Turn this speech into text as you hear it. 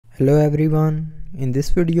Hello everyone, in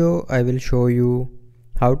this video I will show you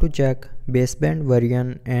how to check baseband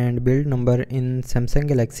version and build number in Samsung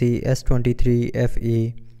Galaxy S23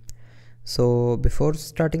 FE. So before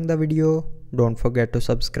starting the video, don't forget to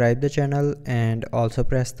subscribe the channel and also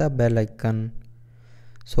press the bell icon.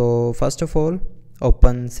 So first of all,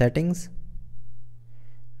 open settings.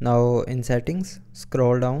 Now in settings,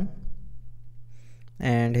 scroll down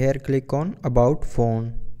and here click on about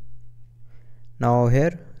phone. Now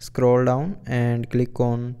here scroll down and click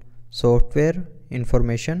on software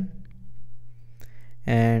information,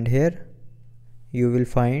 and here you will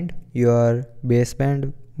find your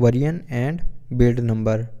baseband version and build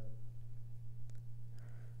number.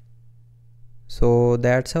 So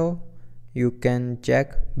that's how you can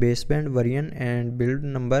check baseband version and build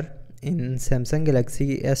number in Samsung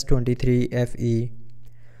Galaxy S23 FE.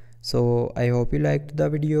 So I hope you liked the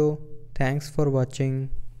video. Thanks for watching.